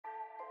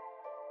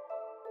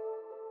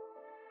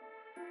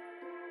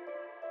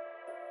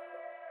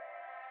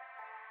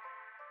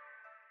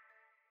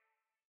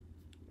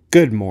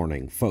Good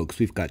morning, folks.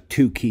 We've got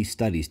two key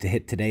studies to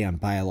hit today on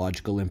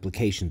biological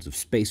implications of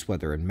space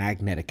weather and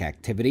magnetic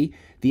activity.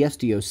 The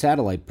SDO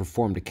satellite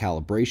performed a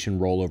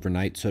calibration roll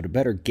overnight, so to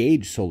better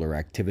gauge solar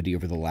activity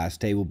over the last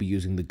day, we'll be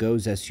using the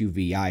GOES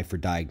SUVI for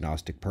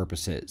diagnostic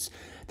purposes.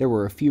 There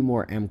were a few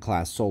more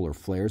M-class solar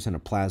flares and a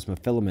plasma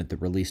filament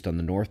that released on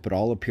the north, but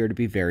all appear to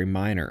be very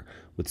minor,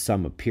 with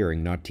some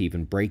appearing not to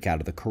even break out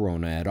of the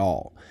corona at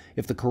all.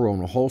 If the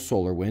corona holds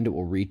solar wind, it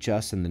will reach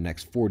us in the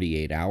next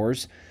 48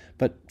 hours.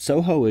 But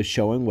SOHO is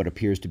showing what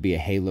appears to be a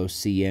halo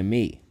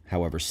CME.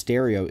 However,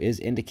 stereo is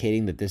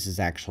indicating that this is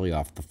actually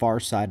off the far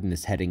side and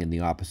is heading in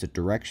the opposite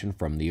direction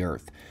from the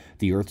Earth.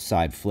 The Earth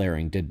side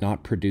flaring did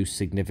not produce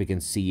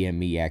significant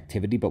CME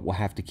activity, but we'll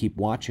have to keep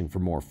watching for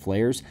more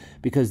flares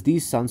because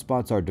these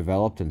sunspots are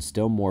developed and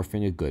still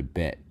morphing a good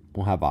bit.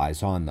 We'll have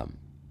eyes on them.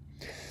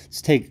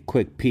 Let's take a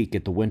quick peek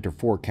at the winter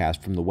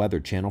forecast from the Weather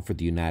Channel for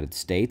the United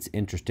States.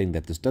 Interesting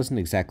that this doesn't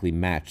exactly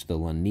match the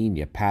La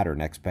Nina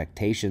pattern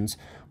expectations,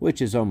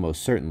 which is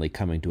almost certainly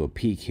coming to a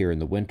peak here in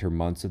the winter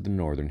months of the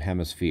Northern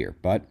Hemisphere,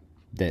 but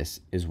this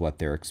is what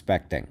they're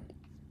expecting.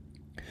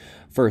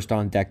 First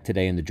on deck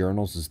today in the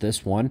journals is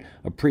this one,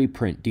 a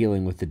preprint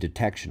dealing with the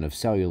detection of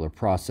cellular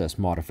process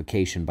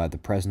modification by the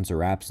presence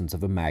or absence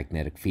of a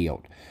magnetic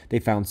field. They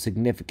found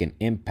significant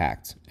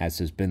impacts, as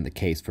has been the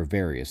case for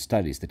various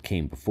studies that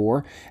came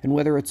before, and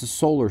whether it's a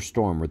solar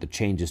storm or the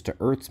changes to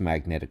Earth's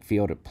magnetic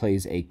field, it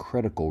plays a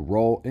critical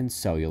role in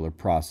cellular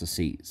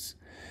processes.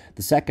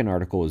 The second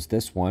article is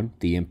this one,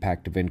 the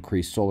impact of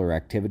increased solar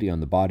activity on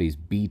the body's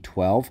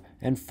B12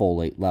 and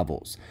folate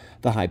levels.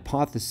 The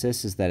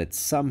hypothesis is that it's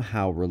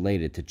somehow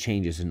related to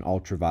changes in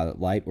ultraviolet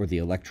light or the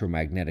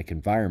electromagnetic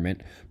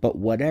environment, but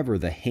whatever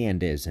the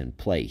hand is in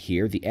play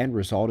here, the end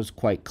result is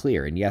quite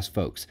clear. And yes,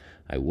 folks,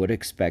 I would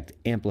expect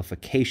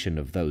amplification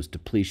of those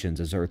depletions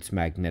as Earth's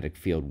magnetic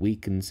field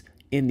weakens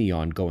in the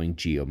ongoing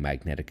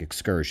geomagnetic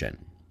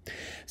excursion.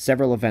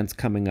 Several events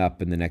coming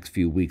up in the next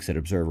few weeks at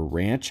Observer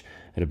Ranch.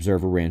 At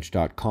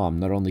observerranch.com,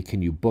 not only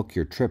can you book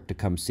your trip to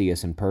come see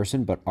us in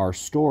person, but our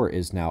store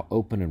is now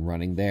open and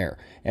running there.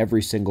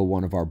 Every single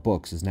one of our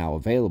books is now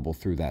available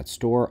through that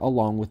store,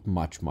 along with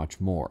much,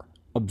 much more.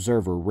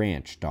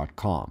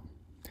 observerranch.com.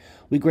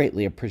 We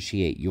greatly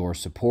appreciate your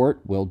support.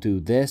 We'll do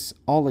this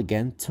all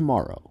again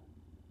tomorrow,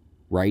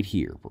 right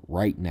here,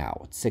 right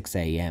now at 6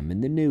 a.m.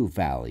 in the new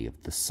Valley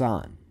of the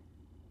Sun.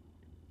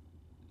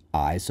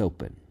 Eyes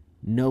open.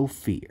 No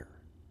fear.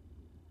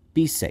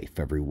 Be safe,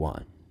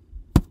 everyone.